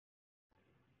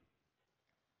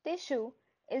Tissue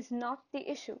is not the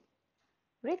issue.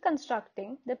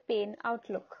 Reconstructing the pain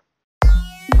outlook.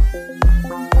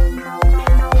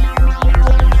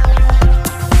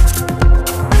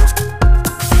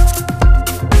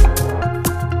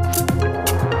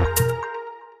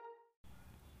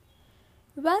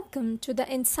 Welcome to the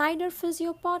Insider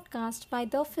Physio podcast by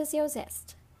the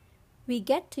Physiozest. We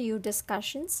get to you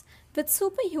discussions with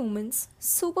superhumans,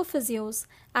 super physios,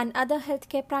 and other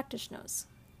healthcare practitioners.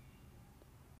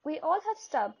 We all have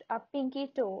stubbed our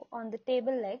pinky toe on the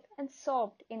table leg and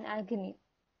sobbed in agony.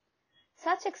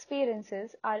 Such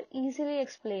experiences are easily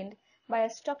explained by a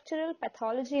structural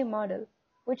pathology model,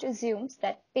 which assumes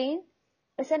that pain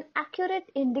is an accurate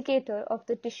indicator of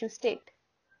the tissue state.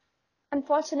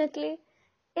 Unfortunately,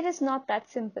 it is not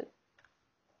that simple.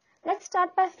 Let's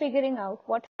start by figuring out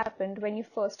what happened when you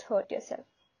first hurt yourself.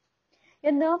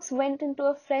 Your nerves went into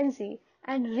a frenzy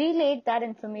and relayed that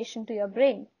information to your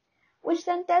brain, which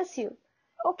then tells you,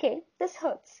 okay, this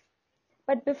hurts.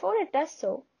 But before it does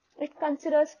so, it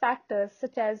considers factors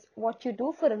such as what you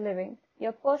do for a living,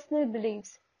 your personal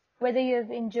beliefs, whether you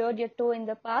have injured your toe in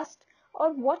the past,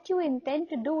 or what you intend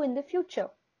to do in the future.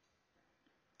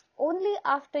 Only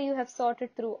after you have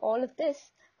sorted through all of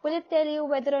this will it tell you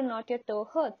whether or not your toe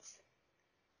hurts.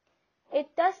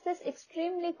 It does this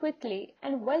extremely quickly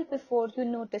and well before you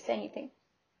notice anything.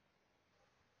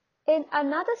 In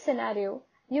another scenario,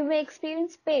 you may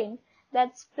experience pain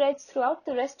that spreads throughout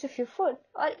the rest of your foot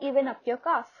or even up your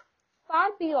calf,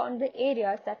 far beyond the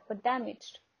areas that were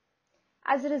damaged.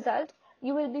 As a result,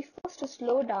 you will be forced to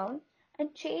slow down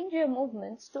and change your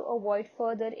movements to avoid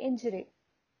further injury.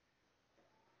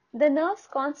 The nerves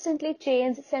constantly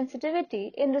change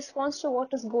sensitivity in response to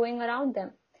what is going around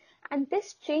them, and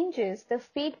this changes the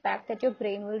feedback that your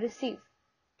brain will receive.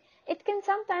 It can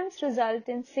sometimes result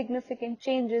in significant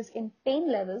changes in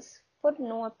pain levels for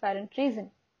no apparent reason.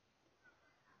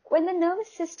 When the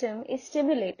nervous system is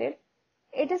stimulated,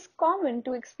 it is common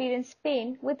to experience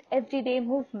pain with everyday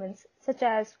movements such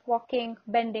as walking,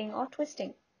 bending, or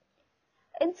twisting.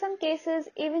 In some cases,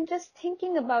 even just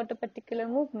thinking about a particular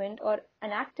movement or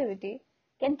an activity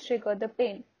can trigger the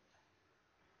pain.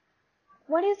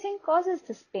 What do you think causes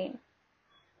this pain?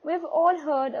 We've all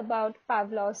heard about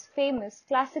Pavlov's famous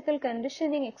classical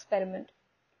conditioning experiment.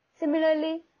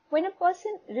 Similarly, when a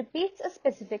person repeats a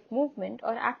specific movement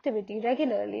or activity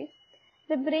regularly,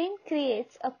 the brain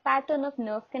creates a pattern of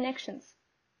nerve connections.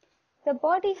 The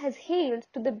body has healed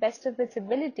to the best of its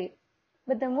ability,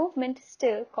 but the movement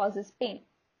still causes pain.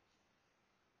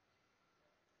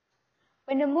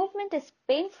 When a movement is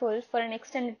painful for an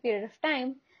extended period of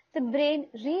time, the brain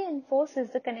reinforces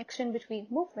the connection between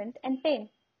movement and pain.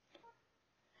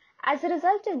 As a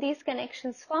result of these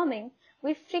connections forming,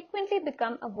 we frequently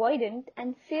become avoidant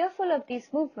and fearful of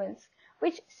these movements,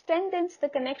 which strengthens the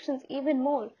connections even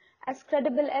more as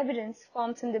credible evidence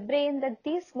forms in the brain that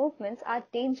these movements are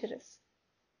dangerous.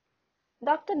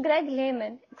 Dr. Greg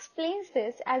Lehman explains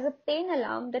this as a pain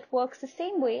alarm that works the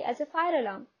same way as a fire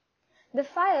alarm. The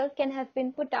fire can have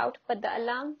been put out, but the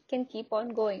alarm can keep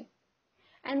on going.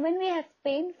 And when we have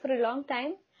pain for a long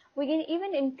time, we can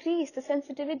even increase the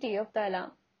sensitivity of the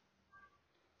alarm.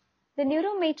 The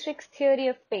neuromatrix theory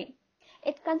of pain.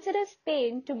 It considers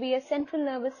pain to be a central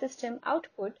nervous system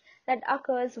output that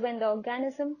occurs when the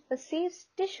organism perceives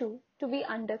tissue to be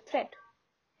under threat.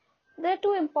 There are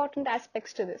two important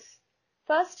aspects to this.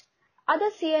 First, other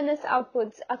CNS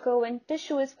outputs occur when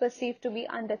tissue is perceived to be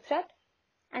under threat.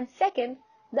 And second,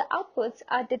 the outputs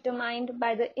are determined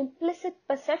by the implicit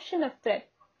perception of threat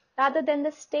rather than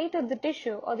the state of the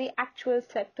tissue or the actual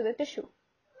threat to the tissue.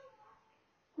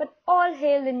 But all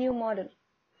hail the new model.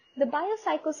 The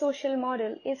biopsychosocial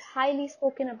model is highly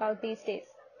spoken about these days.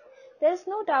 There is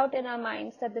no doubt in our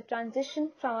minds that the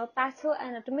transition from a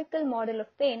pathoanatomical model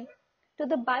of pain to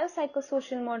the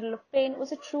biopsychosocial model of pain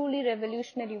was a truly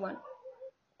revolutionary one.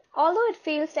 Although it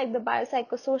feels like the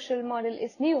biopsychosocial model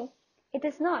is new, it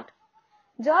is not.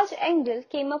 George Engel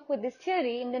came up with this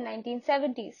theory in the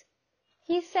 1970s.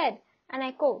 He said, and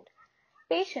I quote,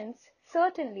 "Patients,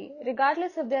 certainly,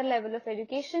 regardless of their level of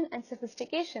education and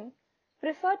sophistication,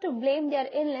 prefer to blame their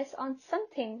illness on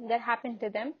something that happened to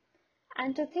them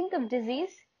and to think of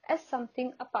disease as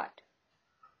something apart."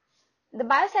 The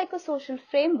biopsychosocial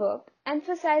framework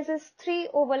emphasizes three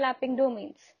overlapping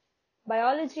domains: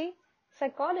 biology,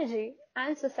 psychology,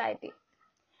 and society,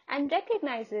 and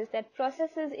recognizes that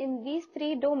processes in these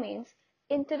three domains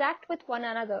interact with one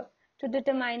another to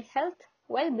determine health,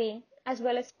 well-being, as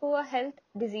well as poor health,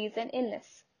 disease, and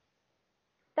illness.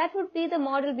 That would be the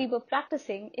model we were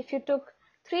practicing if you took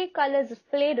 3 colors of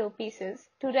Play-Doh pieces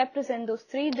to represent those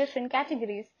 3 different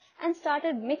categories and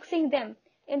started mixing them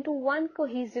into one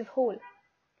cohesive whole.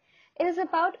 It is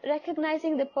about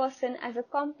recognizing the person as a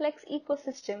complex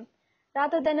ecosystem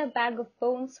rather than a bag of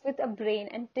bones with a brain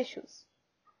and tissues.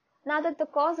 Now that the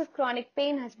cause of chronic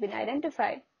pain has been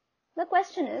identified, the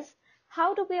question is,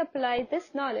 how do we apply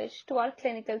this knowledge to our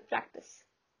clinical practice?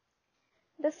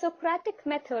 The Socratic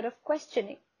method of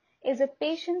questioning is a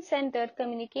patient-centered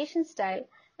communication style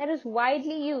that is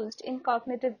widely used in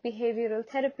cognitive behavioral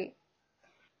therapy.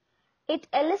 It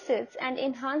elicits and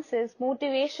enhances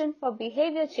motivation for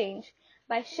behavior change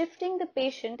by shifting the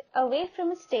patient away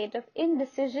from a state of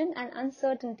indecision and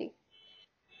uncertainty.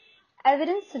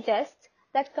 Evidence suggests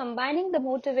that combining the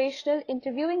motivational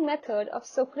interviewing method of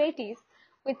Socrates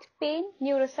with pain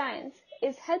neuroscience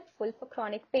is helpful for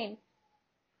chronic pain.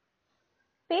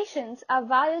 Patients are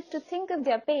wired to think of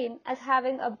their pain as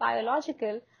having a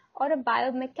biological or a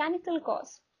biomechanical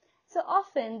cause. So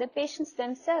often, the patients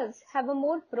themselves have a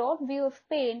more broad view of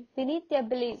pain beneath their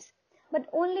beliefs, but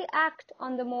only act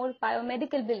on the more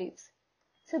biomedical beliefs.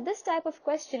 So this type of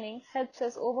questioning helps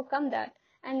us overcome that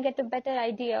and get a better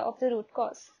idea of the root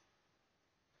cause.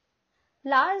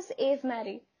 Lars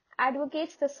Avery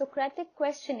advocates the Socratic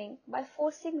questioning by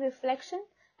forcing reflection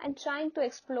and trying to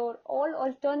explore all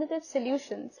alternative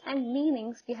solutions and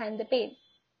meanings behind the pain.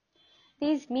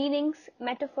 These meanings,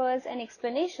 metaphors, and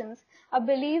explanations are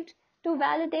believed to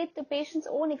validate the patient's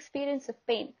own experience of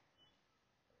pain.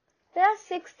 There are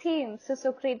 6 themes to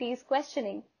Socrates'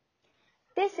 questioning.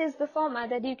 This is the format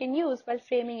that you can use while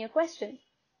framing your question.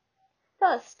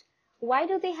 First, why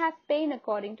do they have pain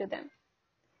according to them?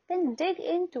 Then dig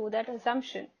into that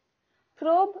assumption.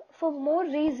 Probe for more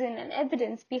reason and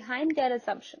evidence behind their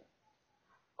assumption.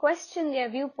 Question their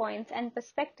viewpoints and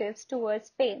perspectives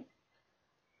towards pain.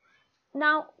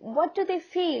 Now, what do they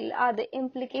feel are the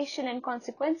implications and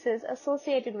consequences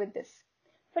associated with this?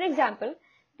 For example,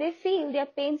 they feel their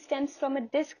pain stems from a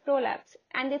disc prolapse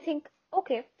and they think,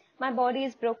 okay, my body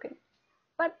is broken.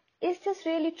 But is this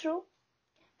really true?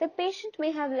 The patient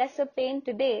may have lesser pain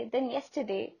today than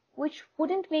yesterday, which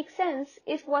wouldn't make sense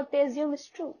if what they assume is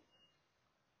true.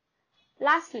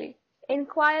 Lastly,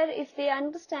 inquire if they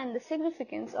understand the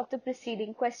significance of the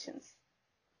preceding questions.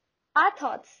 Our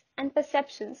thoughts and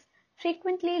perceptions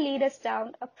frequently lead us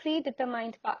down a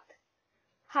predetermined path.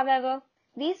 However,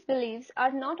 these beliefs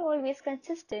are not always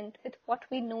consistent with what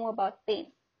we know about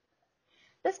pain.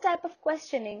 This type of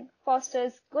questioning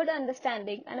fosters good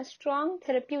understanding and a strong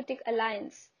therapeutic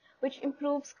alliance, which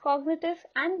improves cognitive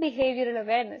and behavioral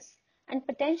awareness and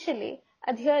potentially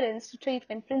adherence to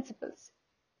treatment principles.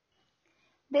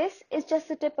 This is just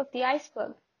the tip of the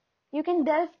iceberg. You can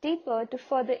delve deeper to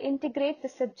further integrate the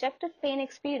subjective pain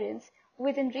experience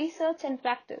within research and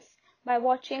practice by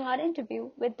watching our interview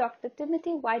with Dr.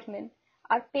 Timothy Weidman,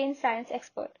 our pain science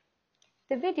expert.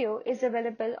 The video is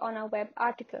available on our web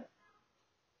article.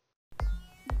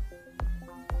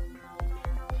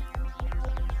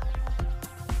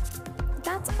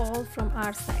 That's all from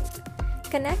our side.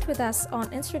 Connect with us on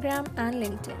Instagram and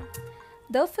LinkedIn.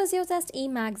 The Physiozest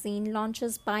e-magazine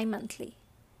launches bi-monthly.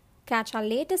 Catch our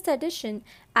latest edition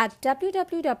at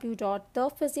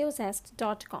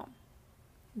www.thephysiozest.com.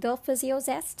 The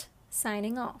Physiozest,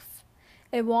 signing off.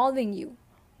 Evolving you,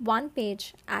 one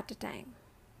page at a time.